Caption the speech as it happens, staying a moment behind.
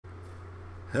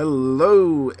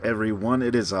Hello everyone,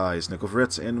 it is I, Snickle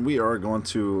Fritz, and we are going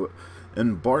to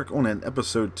embark on an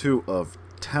episode 2 of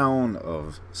Town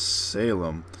of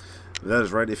Salem. That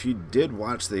is right, if you did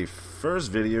watch the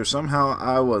first video, somehow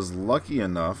I was lucky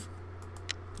enough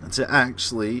to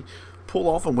actually pull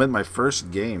off and win my first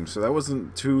game, so that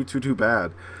wasn't too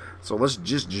bad. So let's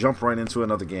just jump right into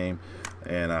another game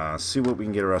and see what we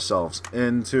can get ourselves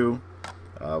into.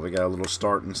 We got a little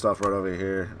start and stuff right over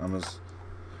here. I'm just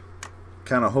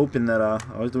kind of hoping that I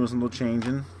was doing some little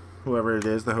changing. Whoever it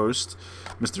is, the host,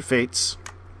 Mr. Fates.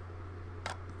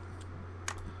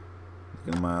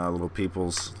 Look at my little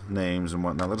people's names and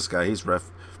whatnot. This guy, he's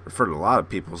referred to a lot of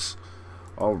people's.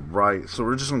 Alright, so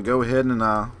we're just going to go ahead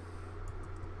and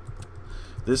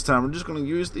this time we're just going to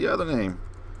use the other name.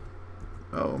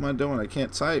 Oh, what am I doing? I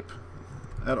can't type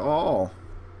at all.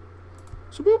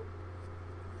 So boop.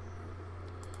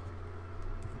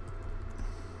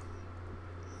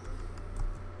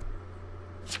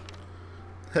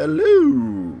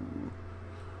 Hello.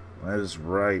 That is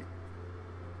right.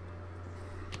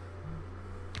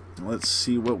 Let's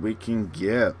see what we can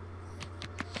get.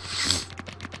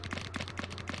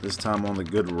 This time on the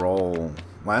good roll.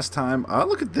 Last time,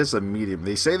 look at this, a medium.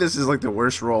 They say this is like the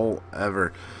worst roll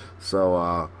ever. So,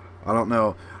 I don't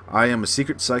know. I am a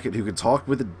secret psychic who can talk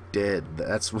with the dead.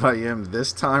 That's what I am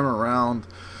this time around.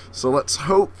 So let's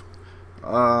hope.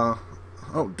 Oh,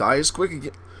 die is quick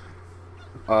again.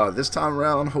 This time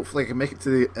around, hopefully I can make it to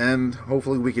the end.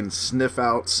 Hopefully we can sniff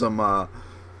out some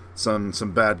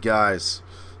bad guys.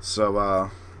 So,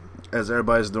 as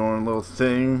everybody's doing a little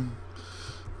thing,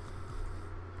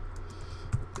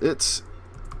 it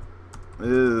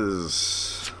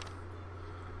is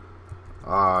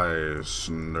I,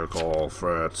 Snickle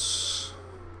Fritz.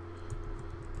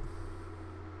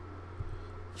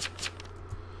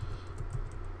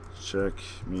 Check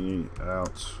me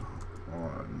out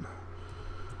on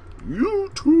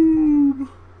YouTube.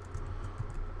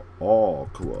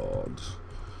 Claude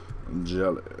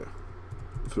Jellyfish.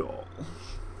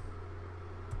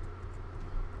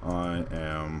 I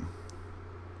am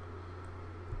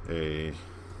a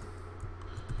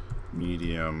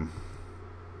medium.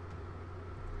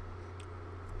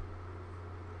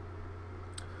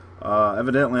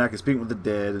 Evidently I can speak with the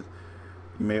dead.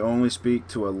 You may only speak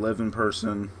to a living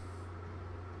person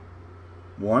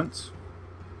once.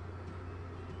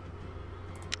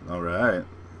 Alright.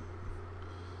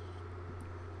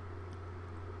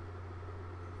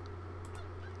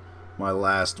 My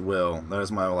last will. That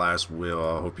is my last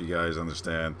will. I hope you guys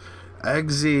understand.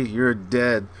 Eggsy, you're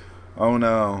dead. Oh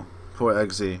no. Poor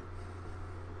Eggsy.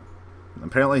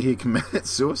 Apparently he committed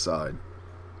suicide.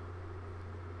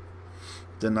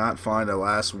 Did not find a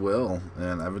last will.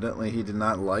 And evidently he did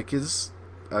not like his,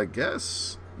 I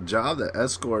guess, job to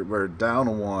escort. We're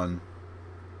down one.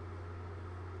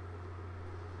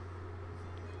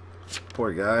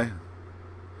 Poor guy.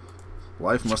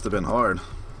 Life must have been hard.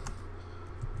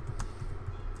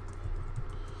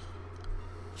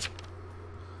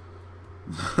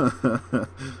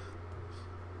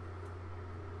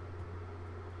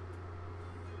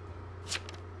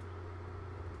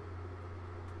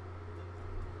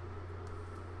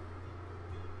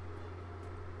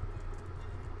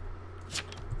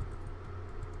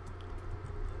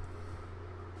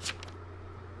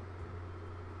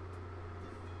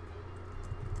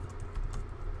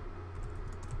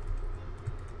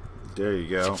 There you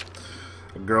go.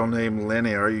 A girl named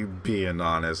Lenny. Are you being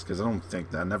honest? Because I don't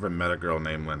think that. I never met a girl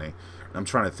named Lenny. I'm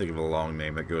trying to think of a long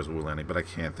name that goes with Lenny, but I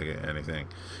can't think of anything.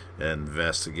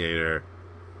 Investigator.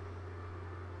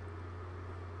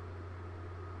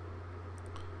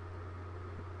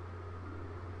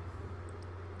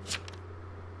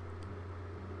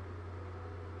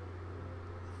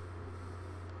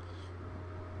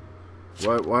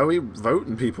 Why are we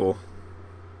voting people?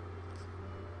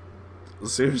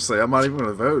 Seriously, I'm not even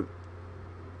going to vote.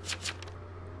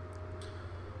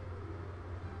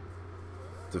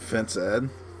 Defense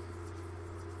ed.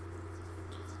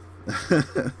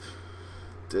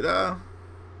 Did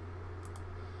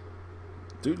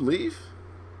dude leave?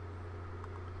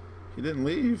 He didn't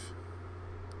leave.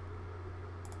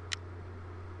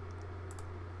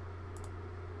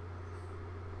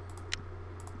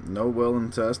 No will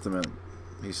and testament,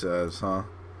 he says, huh?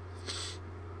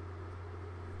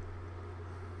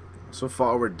 So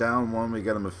far we're down one. We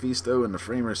got a Mephisto and the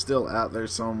Framer still out there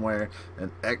somewhere.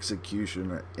 An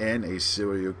executioner and a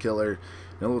serial killer.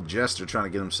 And a little jester trying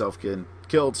to get himself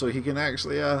killed so he can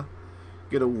actually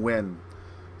get a win.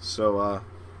 So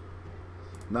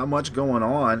not much going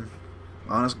on.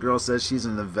 Honest Girl says she's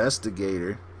an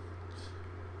investigator.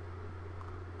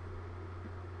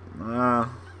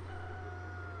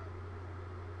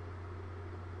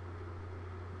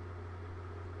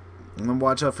 And then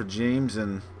watch out for James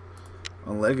and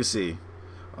on Legacy.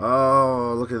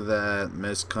 Oh, look at that.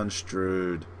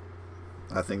 Misconstrued.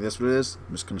 I think that's what it is.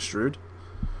 Misconstrued.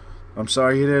 I'm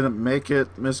sorry he didn't make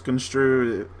it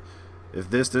misconstrued. If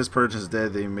this person is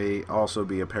dead, they may also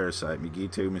be a parasite.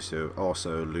 Migito Miso.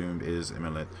 Also, Loom is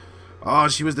imminent. Oh,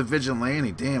 she was the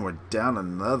vigilante. Damn, we're down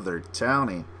another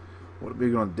townie. What are we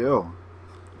going to do?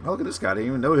 Oh, look at this guy. I didn't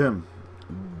even know him.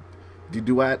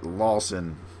 Duat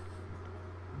Lawson.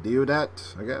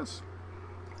 Duat, I guess.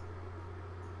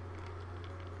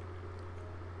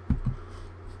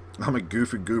 I'm a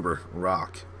goofy goober.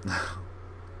 Rock. Got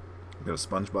a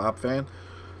SpongeBob fan?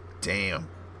 Damn.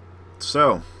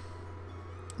 So,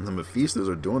 the Mephistos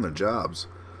are doing their jobs.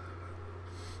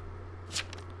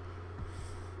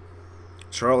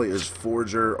 Charlie is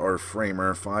forger or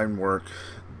framer. Fine work,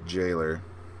 jailer.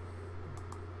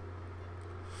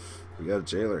 We got a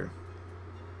jailer.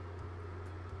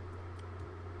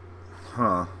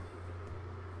 Huh.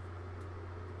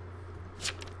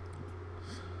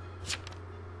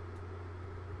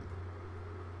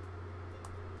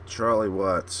 Charlie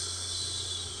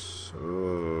Watts.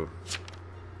 Oh.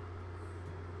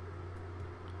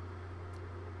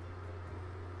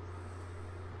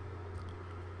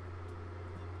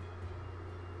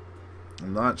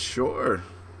 I'm not sure.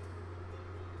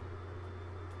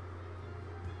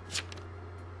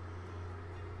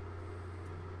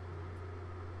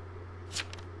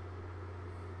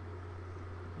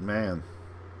 Man.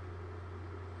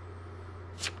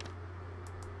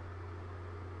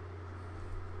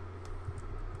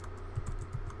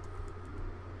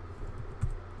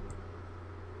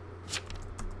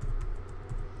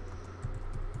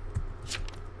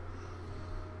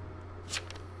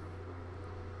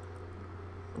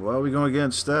 Why are we going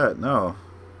against that? No.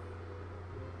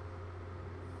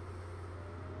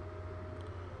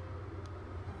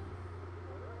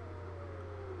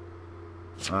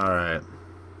 Alright.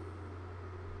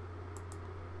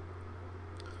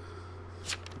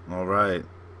 Alright.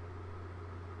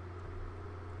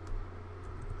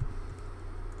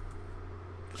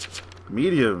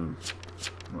 Medium.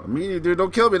 Medium, dude.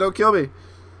 Don't kill me. Don't kill me.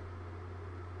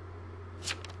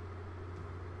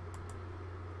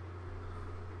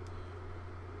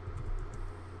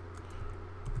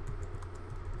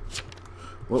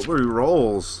 What were your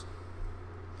rolls?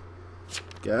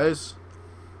 Guys?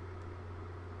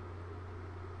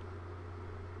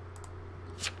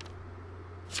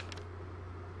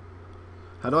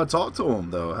 How do I talk to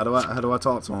him though? How do I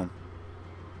talk to him?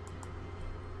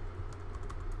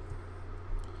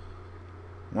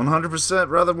 100%,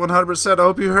 brother, 100%. I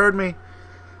hope you heard me.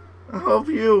 I hope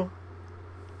you.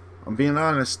 I'm being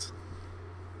honest.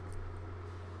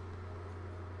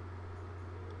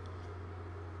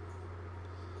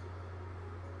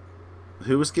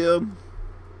 Who was killed?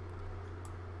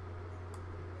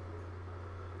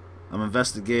 I'm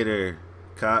investigator.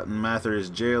 Cotton Mather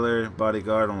is jailer.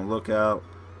 Bodyguard on the lookout.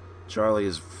 Charlie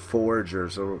is forger.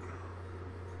 So,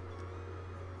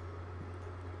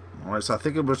 all right. So I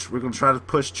think we're gonna try to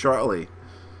push Charlie.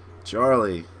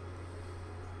 Charlie.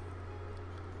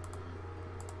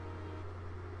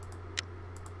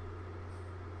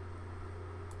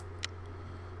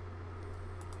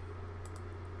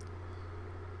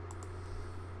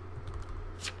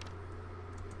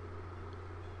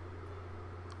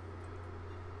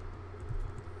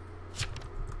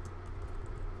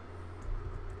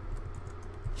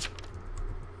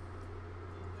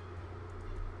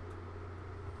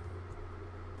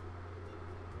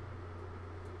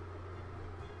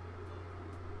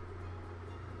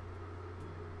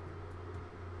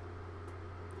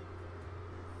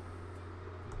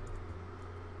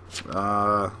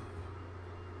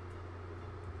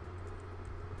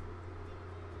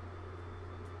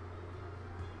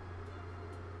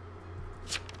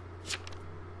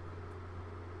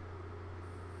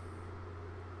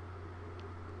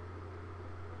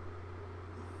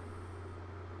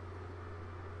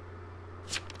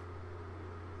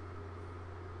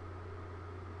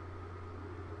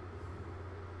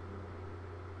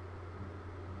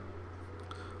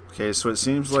 Okay, so it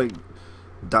seems like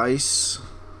Dice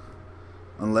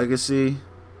on Legacy.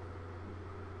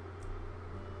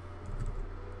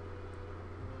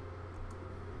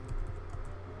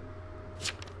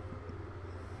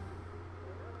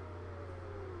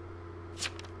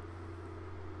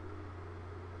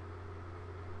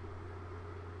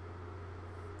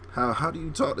 How do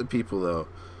you talk to people though?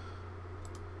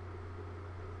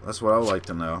 That's what I would like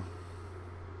to know.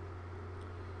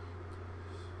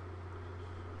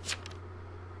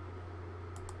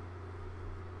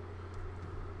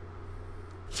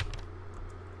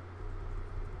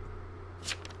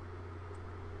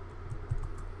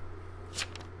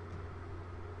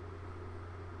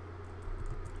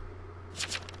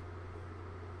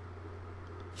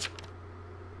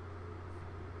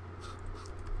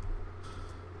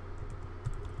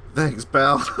 Thanks,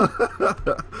 pal.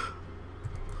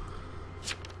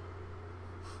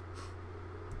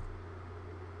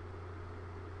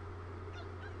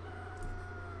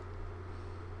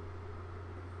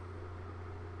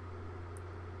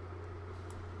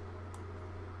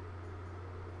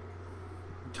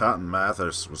 Cotton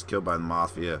Mathers was killed by the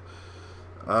Mafia.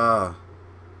 So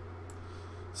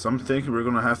I'm thinking we're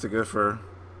gonna have to go for...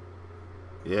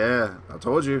 Yeah, I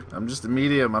told you. I'm just a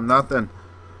medium. I'm nothing.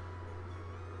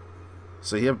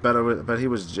 So he but he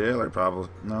was jailer probably.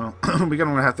 No, we're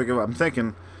gonna have to go. I'm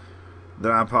thinking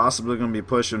that I'm possibly gonna be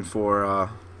pushing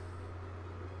for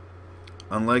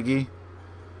Unleggy,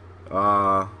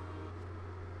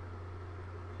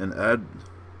 and Ed.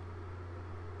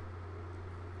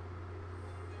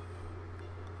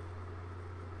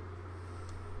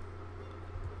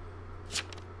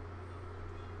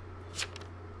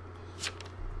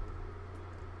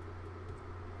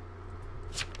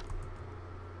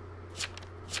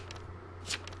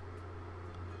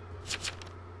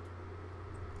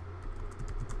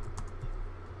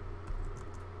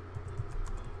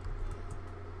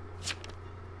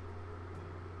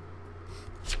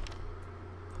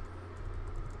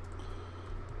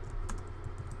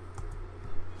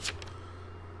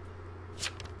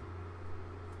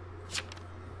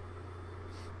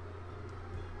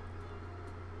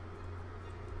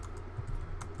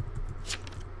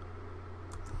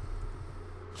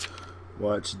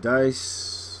 Watch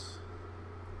dice.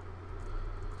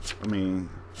 I mean,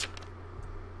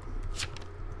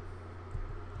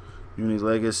 Uni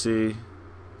Legacy.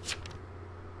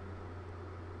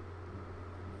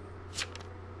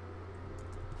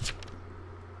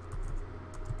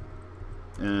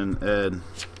 And Ed.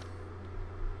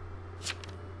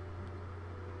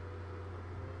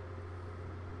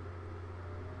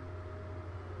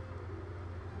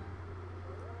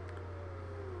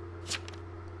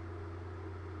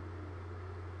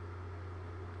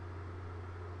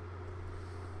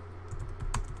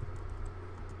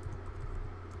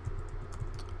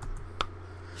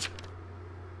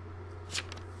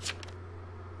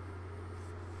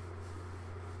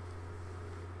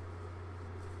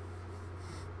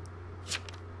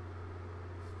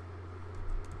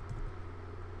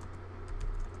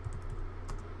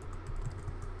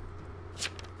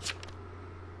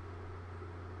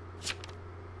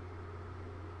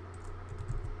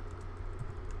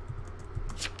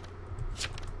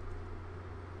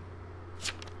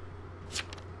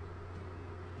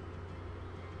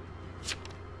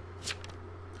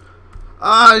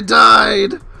 I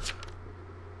died!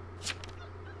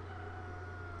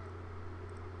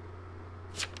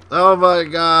 Oh my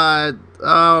god.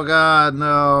 Oh god,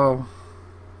 no.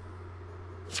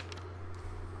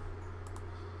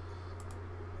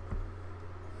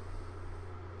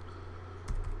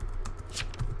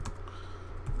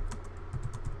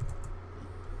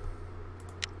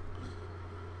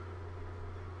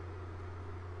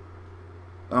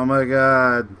 Oh my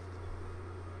god.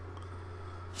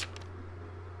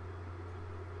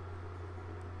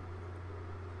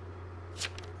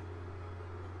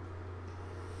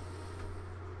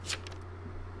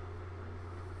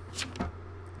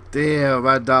 Damn,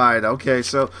 I died. Okay,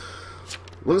 so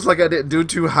looks like I didn't do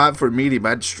too hot for medium.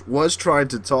 I was trying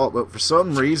to talk, but for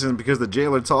some reason, because the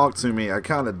jailer talked to me, I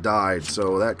kind of died.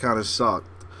 So that kind of sucked.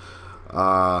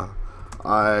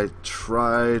 I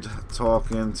tried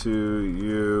talking to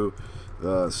you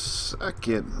the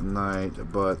second night,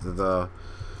 but the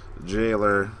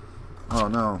jailer... Oh,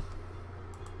 no.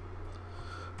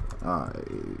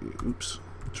 Oops.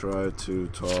 Tried to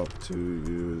talk to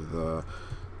you the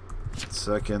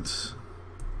second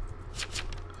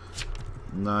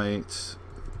night,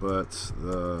 but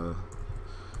the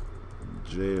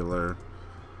jailer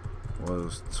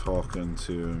was talking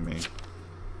to me.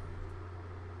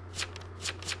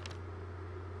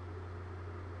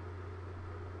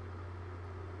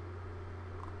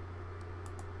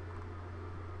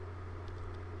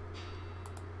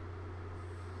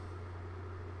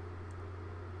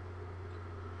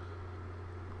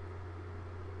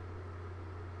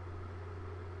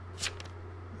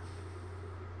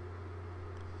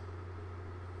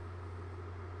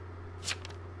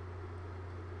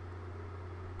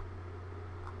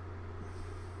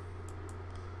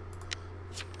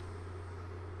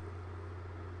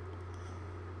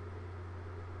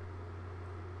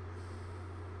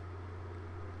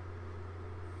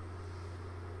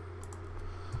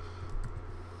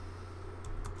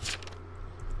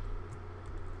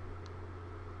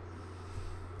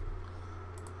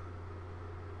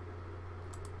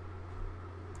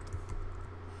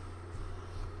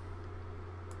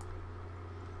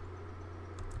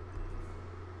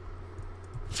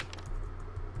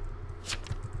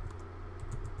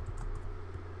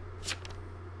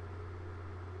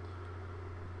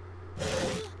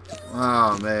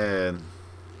 Oh, man.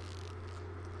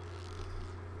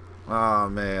 Oh,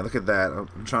 man. Look at that.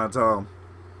 I'm trying to tell him.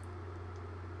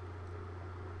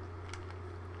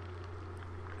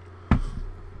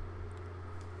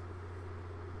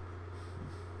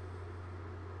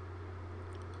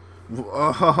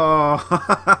 Oh.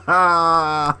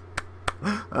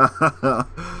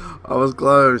 I was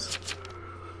close.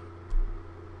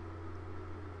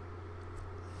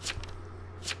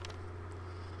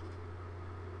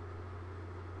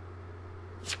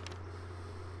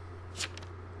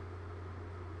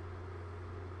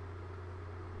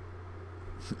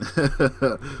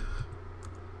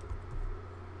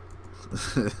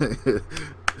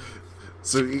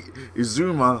 So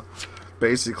Izuma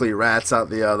basically rats out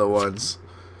the other ones.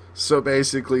 So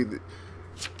basically,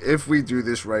 if we do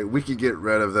this right, we can get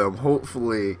rid of them.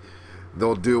 Hopefully,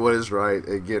 they'll do what is right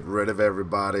and get rid of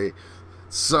everybody.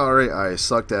 Sorry, I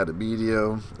sucked at a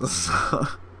medium.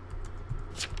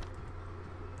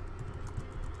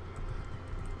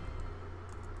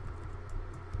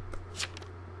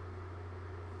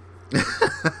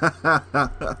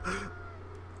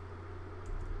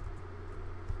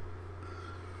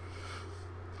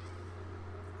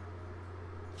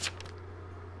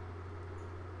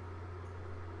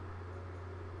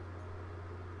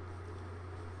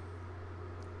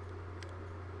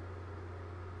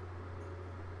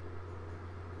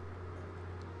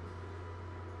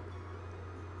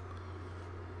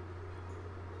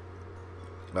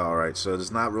 Alright, so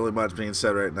there's not really much being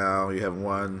said right now. You have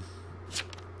one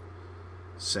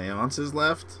seances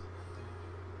left.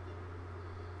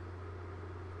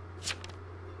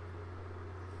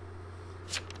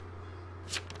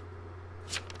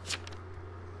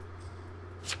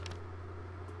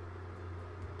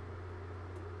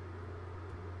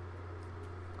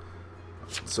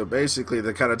 So basically,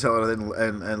 they're kind of telling,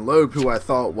 and Loeb, who I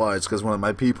thought was, because one of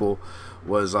my people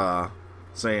was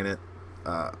saying it,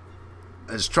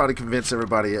 is trying to convince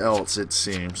everybody else, it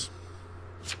seems,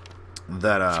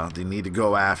 that they need to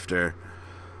go after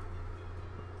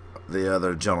the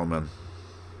other gentleman.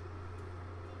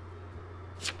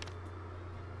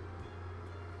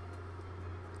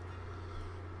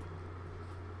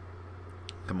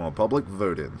 Come on, public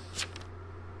voting.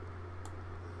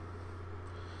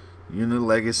 Unit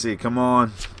Legacy, come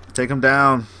on. Take him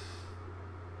down.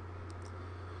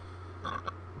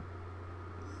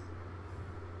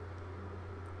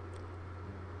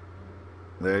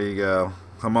 There you go.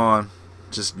 Come on.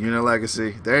 Just Unit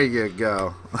Legacy. There you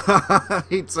go.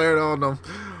 He turned on them.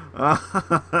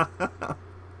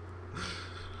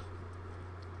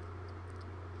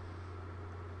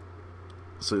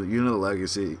 So Unit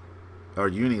Legacy, or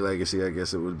Uni Legacy, I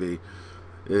guess it would be,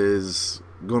 is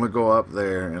gonna go up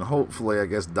there, and hopefully, I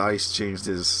guess Dice changed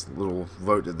his little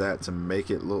vote to that to make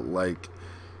it look like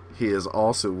he is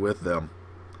also with them.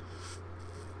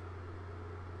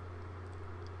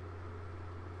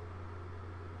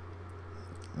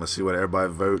 Let's see what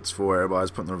everybody votes for. Everybody's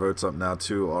putting their votes up now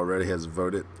too. Already has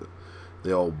voted.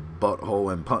 The old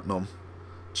butthole in Putnam,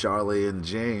 Charlie and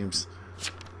James,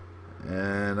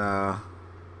 and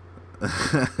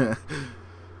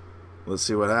let's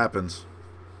see what happens.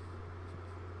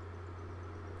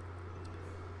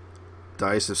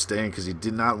 Dice abstained because he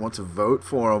did not want to vote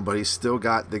for him, but he still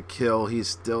got the kill. He's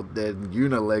still dead.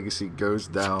 Una Legacy goes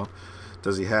down.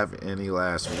 Does he have any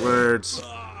last words?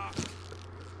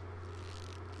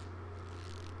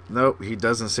 Nope, he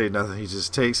doesn't say nothing. He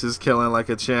just takes his killing like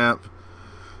a champ.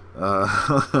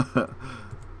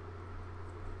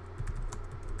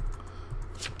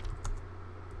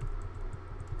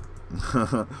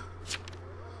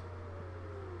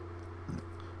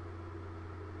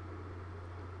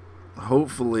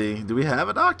 Hopefully, do we have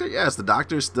a doctor? Yes, the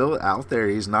doctor's still out there.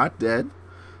 He's not dead.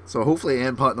 So hopefully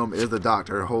Ann Putnam is the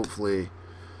doctor. Hopefully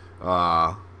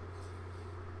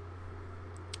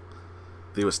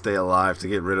they will stay alive to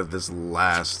get rid of this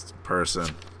last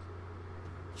person.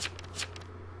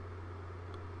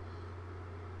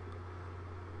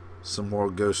 Some more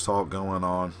ghost talk going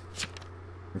on.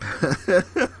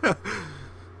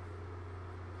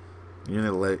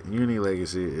 Uni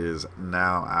Legacy is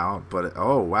now out, but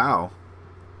oh wow,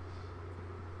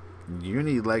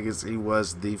 Uni Legacy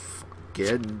was the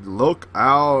fucking look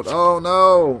out. Oh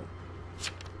no.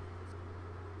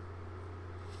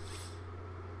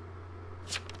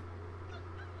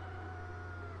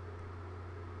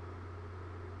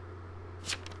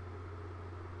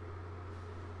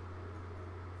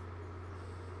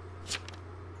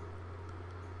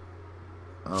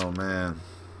 Oh man.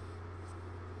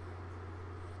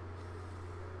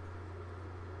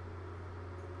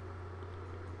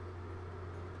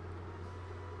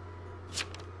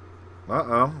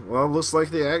 Uh-oh. Well, looks like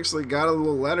they actually got a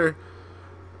little letter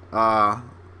uh,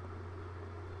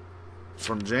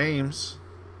 from James.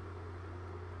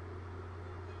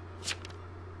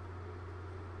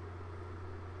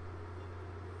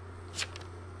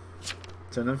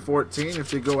 Ten and 14.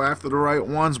 If they go after the right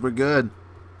ones, we're good.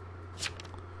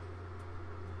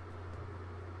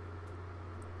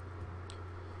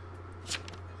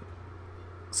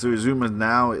 So Zuma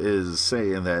now is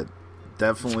saying that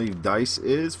definitely Dice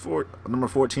is for number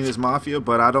 14 is Mafia,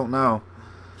 but I don't know.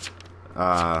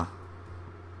 I'm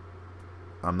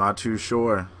not too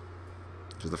sure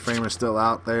because the framer's still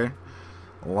out there,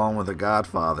 along with the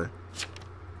Godfather.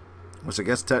 Which I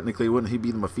guess technically wouldn't he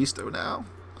be the Mephisto now?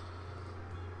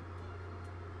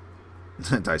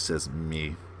 Dice says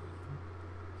me.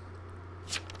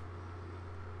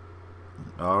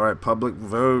 All right, public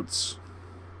votes.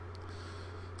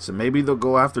 So maybe they'll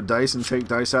go after Dice and take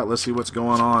Dice out. Let's see what's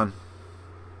going on.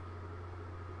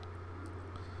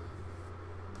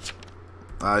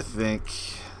 I think...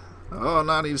 Oh,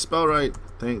 not even spell right.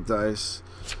 I think Dice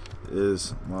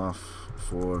is off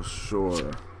for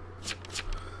sure.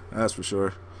 That's for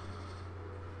sure.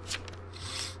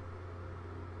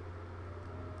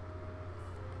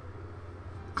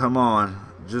 Come on.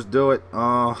 Just do it.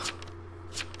 Oh...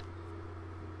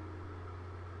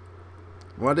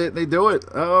 Why didn't they do it?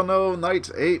 Oh no,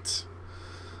 Knights 8.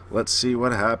 Let's see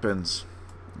what happens.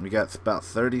 We got about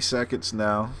 30 seconds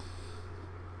now.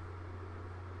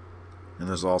 And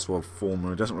there's also a full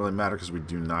moon. It doesn't really matter because we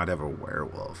do not have a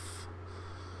werewolf.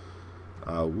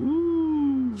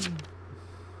 Woo.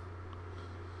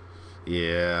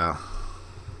 Yeah.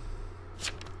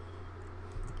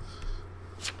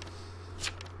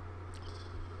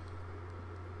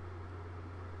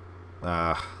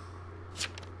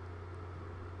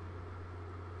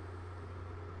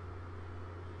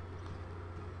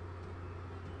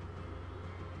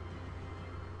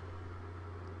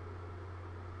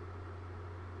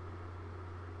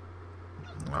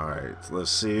 Alright,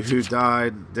 let's see who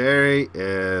died. There he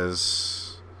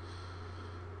is.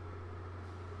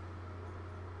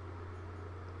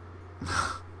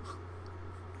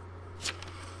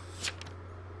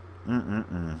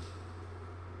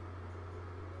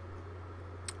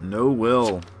 No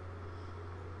will.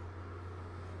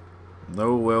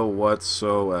 No will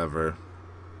whatsoever.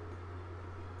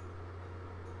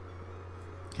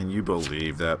 Can you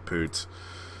believe that, Poot?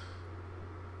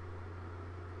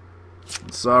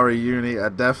 Sorry, Uni. I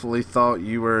definitely thought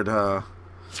you were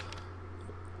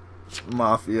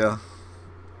Mafia.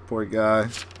 Poor guy.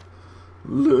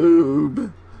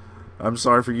 Lube. I'm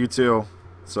sorry for you too.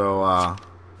 So,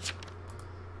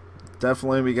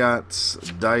 definitely we got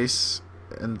Dice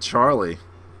and Charlie.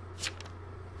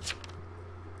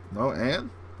 No, Ann?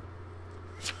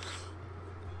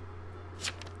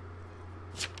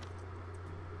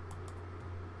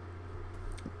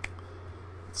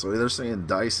 So they're saying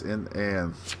Dice and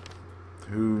Ann.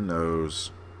 Who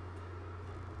knows?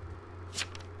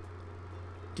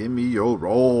 Give me your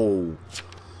roll.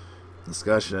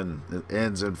 Discussion. It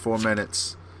ends in 4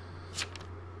 minutes.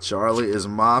 Charlie is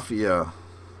Mafia.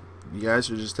 You guys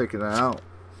are just taking it out.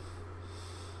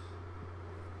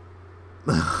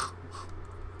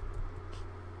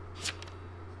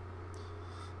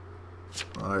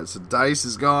 Alright, so Dice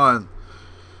is gone.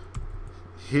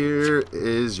 Here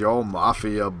is your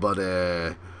Mafia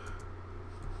buddy.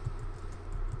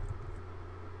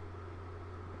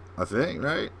 I think,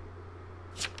 right?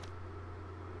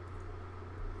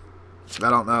 I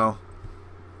don't know.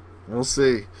 We'll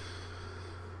see.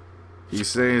 He's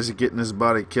saying he's getting his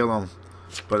buddy, kill him.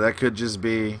 But that could just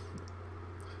be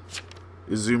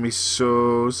Izumi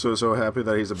so happy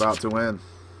that he's about to win.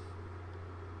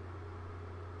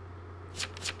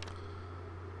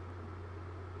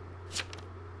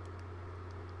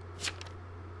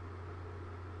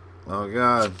 Oh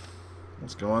God,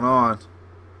 what's going on?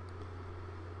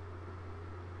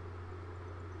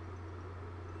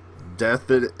 Death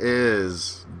it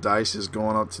is. Dice is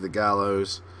going up to the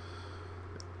gallows.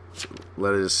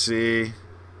 Let us see.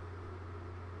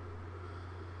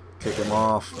 Kick him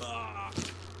off.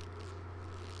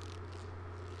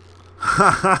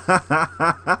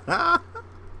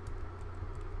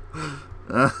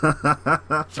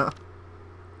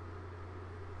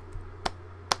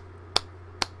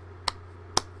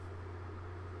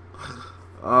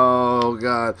 Oh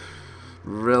God,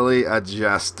 really, a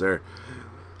jester?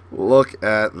 Look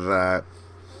at that.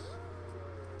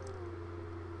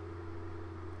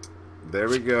 There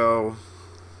we go.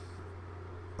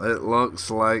 It looks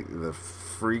like the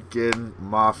freaking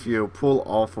Mafia pull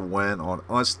off a win on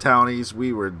us townies.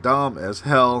 We were dumb as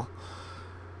hell,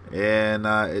 And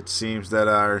it seems that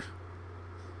our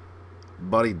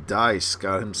buddy Dice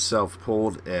got himself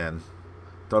pulled in.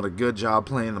 Done a good job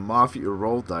playing the Mafia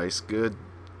role, Dice. Good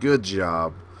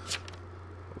job.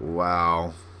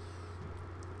 Wow.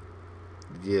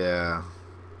 Yeah.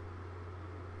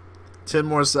 10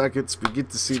 more seconds. We get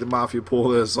to see the Mafia pull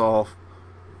this off.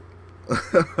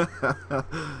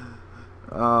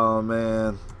 Oh,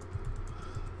 man.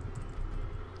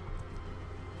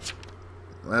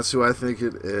 That's who I think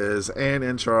it is.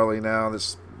 And Charlie now.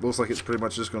 This looks like it's pretty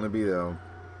much just going to be them.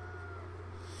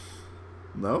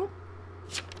 No?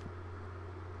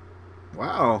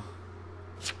 Wow.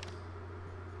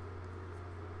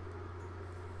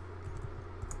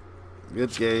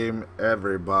 Good game,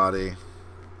 everybody.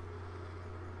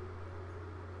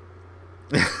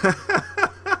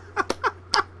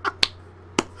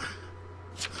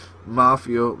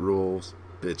 Mafia rules,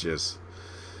 bitches.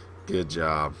 Good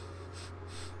job.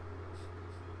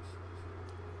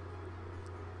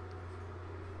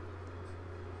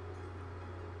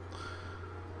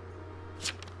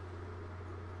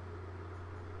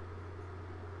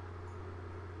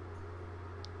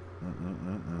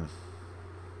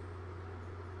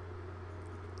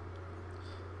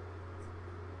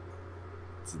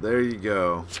 So there you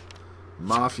go.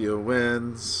 Mafia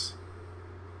wins.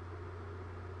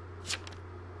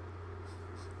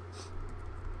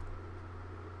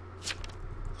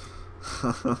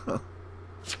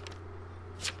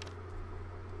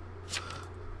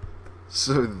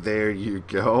 So there you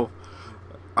go.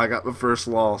 I got the first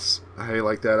loss. Hey,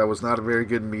 like that. I was not a very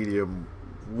good medium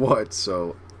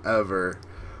whatsoever.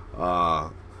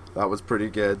 That was pretty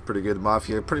good. Pretty good.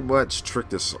 Mafia pretty much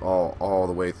tricked us all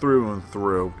the way through and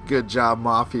through. Good job,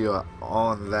 Mafia,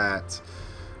 on that.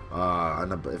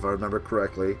 If I remember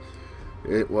correctly,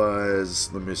 it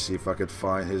was, let me see if I could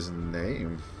find his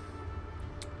name.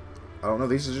 I don't know.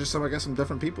 These are just some, I guess, some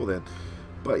different people then.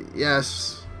 But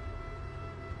yes,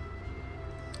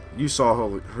 you saw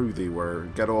who they were.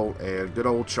 Good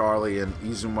old Charlie and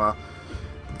Izuma.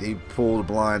 They pulled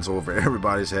blinds over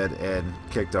everybody's head and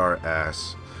kicked our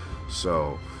ass.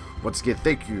 So, once again,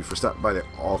 thank you for stopping by the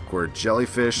Awkward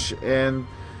Jellyfish and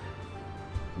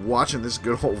watching this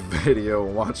good old video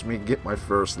and watch me get my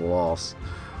first loss.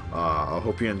 I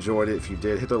hope you enjoyed it. If you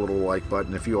did, hit the little like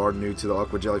button. If you are new to the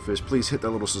Awkward Jellyfish, please hit that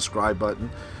little subscribe button.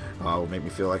 It will make me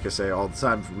feel, like I say all the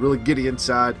time, really giddy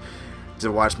inside to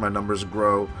watch my numbers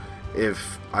grow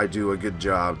if I do a good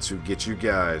job to get you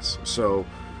guys. So,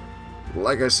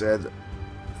 like I said,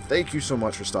 thank you so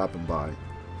much for stopping by.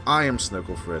 I am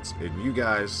Snickle Fritz, and you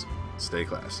guys stay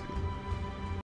classy.